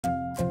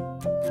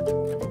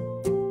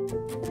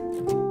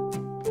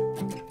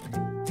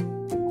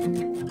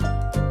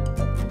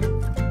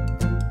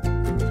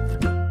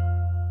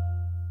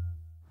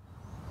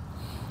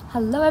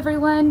Hello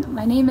everyone,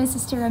 my name is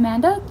Sister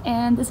Amanda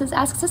and this is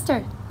Ask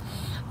Sister.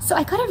 So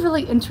I got a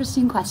really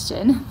interesting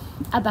question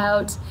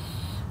about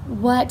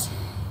what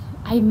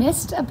I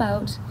missed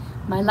about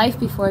my life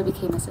before I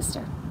became a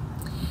sister.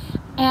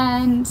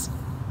 And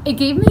it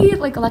gave me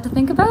like a lot to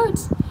think about.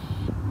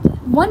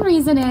 One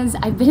reason is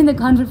I've been in the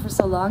convent for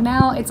so long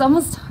now, it's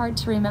almost hard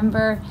to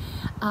remember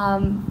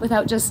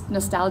without just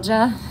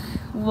nostalgia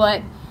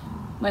what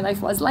my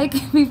life was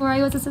like before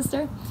I was a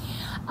sister.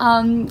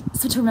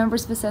 So to remember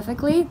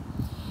specifically,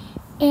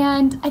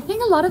 and I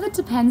think a lot of it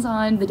depends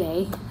on the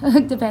day.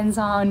 It depends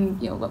on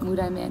what mood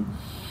I'm in.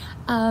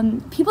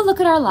 People look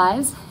at our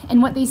lives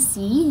and what they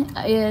see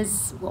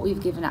is what we've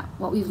given up,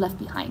 what we've left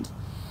behind,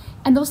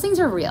 and those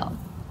things are real,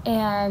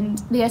 and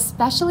they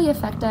especially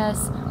affect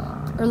us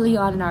early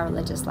on in our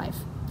religious life.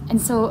 And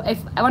so if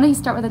I want to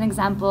start with an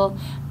example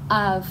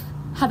of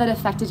how that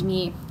affected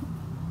me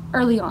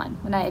early on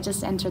when I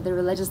just entered the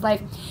religious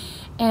life.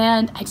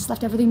 And I just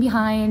left everything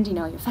behind,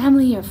 your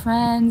family, your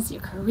friends, your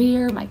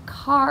career, my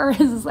car. It's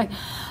just like,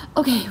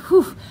 okay,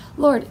 whew,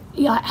 Lord,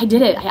 yeah, I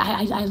did it.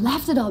 I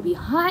left it all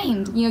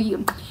behind.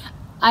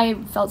 I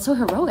felt so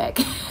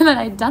heroic that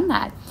I'd done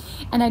that.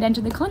 And I'd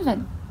entered the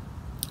convent.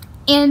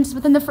 And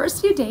within the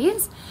first few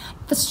days,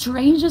 the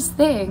strangest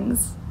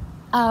things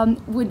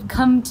would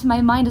come to my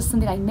mind as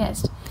something I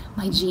missed.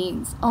 My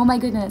jeans. Oh my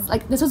goodness.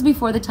 Like, this was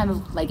before the time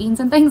of leggings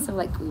and things. So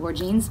like we wore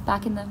jeans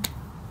back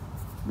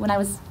when I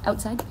was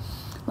outside.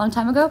 Long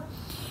time ago.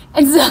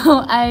 And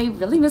so I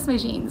really missed my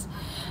jeans,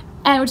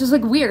 and which was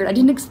like weird. I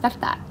didn't expect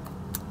that.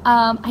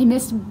 I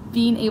missed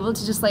being able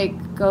to just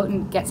like go out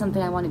and get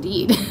something I wanted to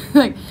eat.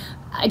 Like,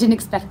 I didn't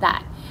expect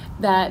that.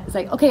 That it's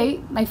like, okay,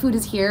 my food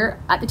is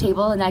here at the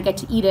table and I get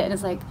to eat it, and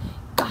it's like,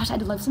 gosh,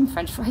 I'd love some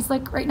French fries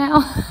like right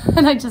now.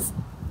 And I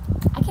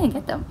can't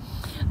get them.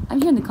 I'm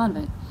here in the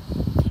convent.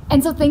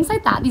 And so things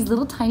like that, these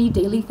little tiny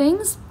daily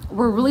things,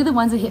 were really the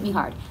ones that hit me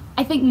hard.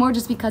 I think more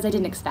just because I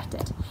didn't expect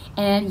it.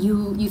 And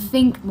you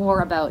think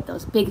more about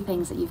those big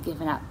things that you've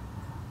given up.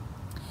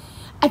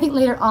 I think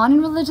later on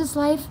in religious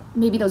life,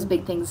 maybe those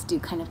big things do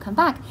kind of come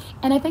back.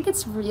 And I think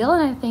it's real,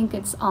 and I think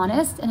it's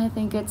honest, and I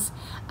think it's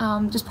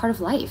just part of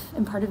life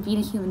and part of being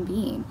a human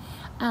being.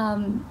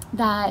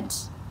 That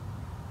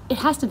it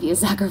has to be a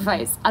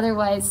sacrifice.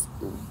 Otherwise,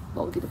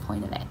 what would be the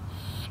point of it?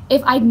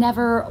 If I'd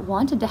never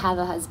wanted to have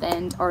a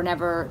husband or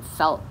never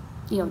felt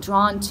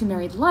drawn to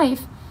married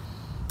life,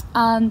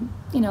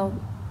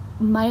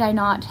 might I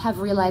not have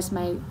realized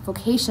my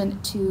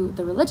vocation to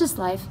the religious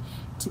life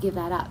to give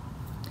that up?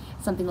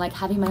 Something like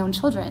having my own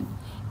children,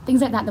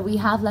 things like that that we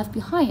have left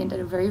behind that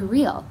are very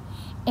real.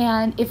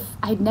 And if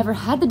I'd never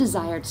had the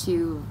desire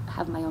to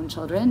have my own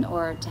children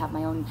or to have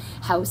my own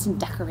house and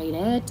decorate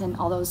it and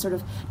all those sort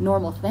of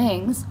normal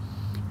things,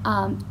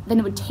 then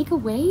it would take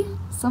away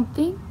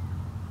something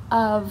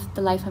of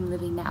the life I'm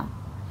living now.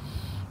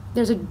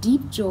 There's a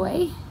deep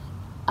joy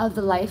of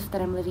the life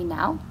that I'm living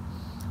now,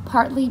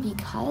 partly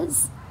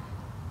because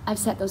I've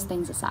set those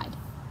things aside.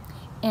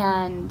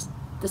 And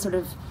the sort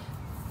of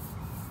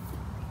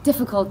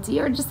difficulty,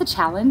 or just the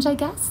challenge, I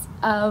guess,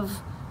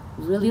 of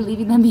really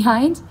leaving them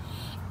behind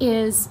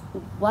is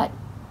what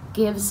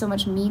gives so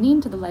much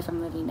meaning to the life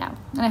I'm living now.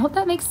 And I hope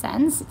that makes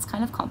sense. It's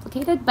kind of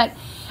complicated, but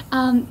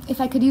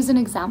if I could use an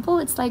example,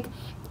 it's like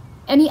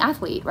any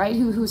athlete, right,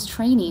 who's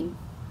training.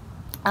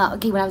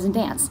 Okay, when I was in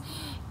dance,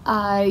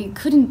 I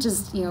couldn't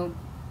just,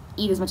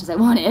 eat as much as I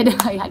wanted.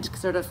 I had to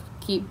sort of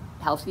keep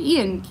healthy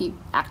and keep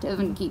active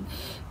and keep,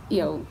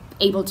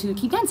 able to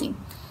keep dancing.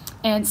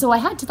 And so I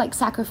had to like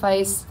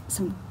sacrifice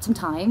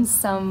sometimes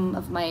some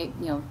of my,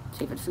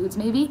 favorite foods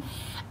maybe,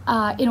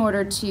 in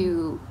order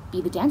to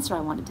be the dancer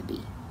I wanted to be.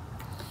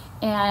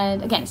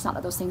 And again, it's not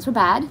that those things were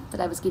bad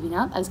that I was giving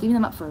up. I was giving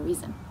them up for a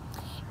reason.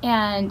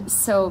 And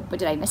so, but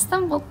did I miss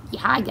them? Well,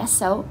 yeah, I guess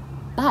so.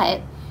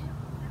 But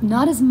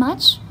not as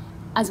much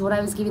as what I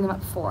was giving them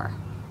up for,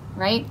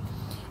 right?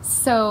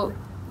 So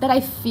that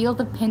I feel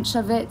the pinch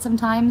of it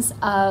sometimes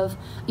of,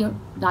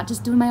 not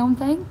just doing my own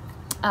thing,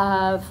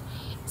 of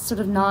sort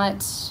of not,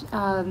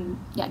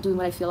 doing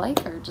what I feel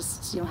like, or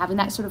just, having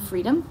that sort of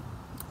freedom,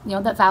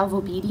 that vow of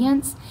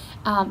obedience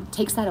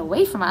takes that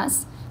away from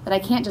us, that I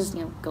can't just,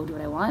 go do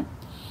what I want.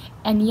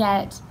 And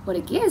yet what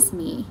it gives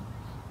me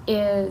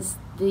is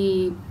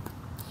the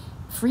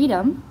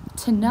freedom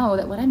to know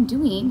that what I'm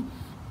doing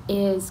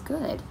is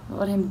good.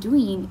 What I'm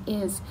doing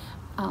is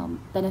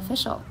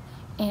beneficial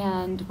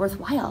and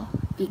worthwhile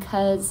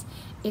because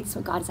it's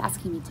what God is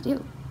asking me to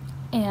do.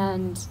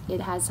 And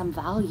it has some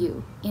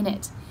value in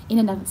it, in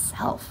and of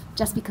itself,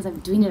 just because I'm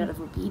doing it out of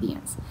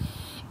obedience.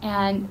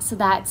 And so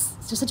that's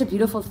just such a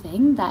beautiful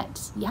thing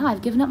that, yeah,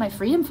 I've given up my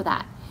freedom for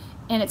that.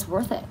 And it's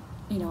worth it.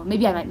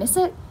 Maybe I might miss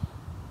it,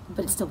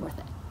 but it's still worth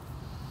it.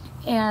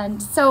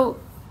 And so,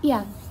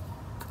 yeah,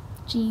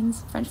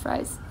 jeans, French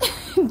fries,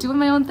 doing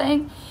my own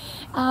thing.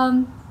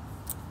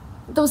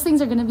 Those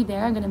things are going to be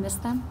there. I'm going to miss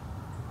them.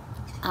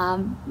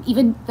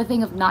 Even the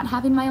thing of not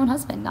having my own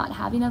husband, not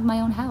having of my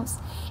own house,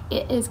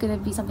 it is going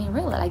to be something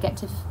real that I get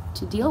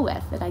to deal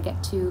with, that I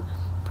get to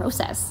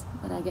process,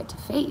 that I get to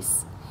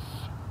face.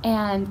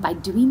 And by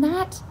doing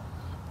that,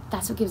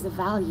 that's what gives the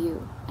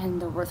value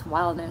and the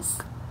worthwhileness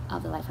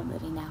of the life I'm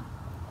living now.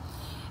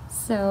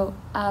 So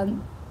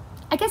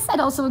I guess I'd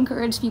also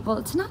encourage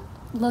people to not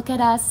look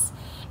at us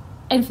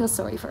and feel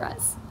sorry for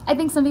us. I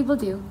think some people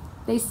do.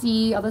 They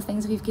see all the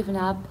things we've given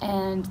up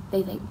and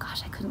they think,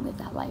 gosh, I couldn't live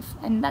that life.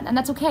 And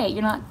that's okay.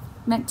 You're not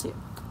meant to,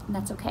 and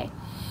that's okay.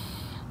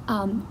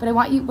 But I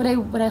want you,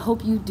 what I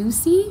hope you do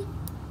see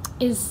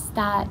is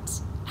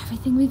that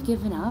everything we've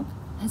given up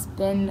has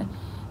been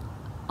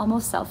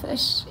almost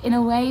selfish in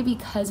a way,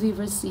 because we've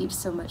received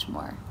so much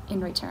more in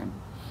return.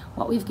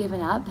 What we've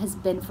given up has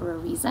been for a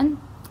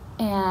reason,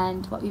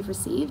 and what we've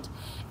received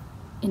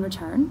in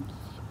return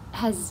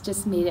has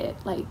just made it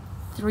like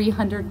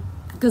 300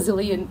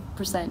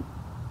 gazillion%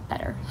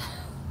 better.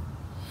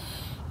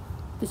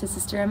 This is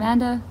Sister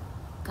Amanda.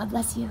 God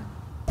bless you.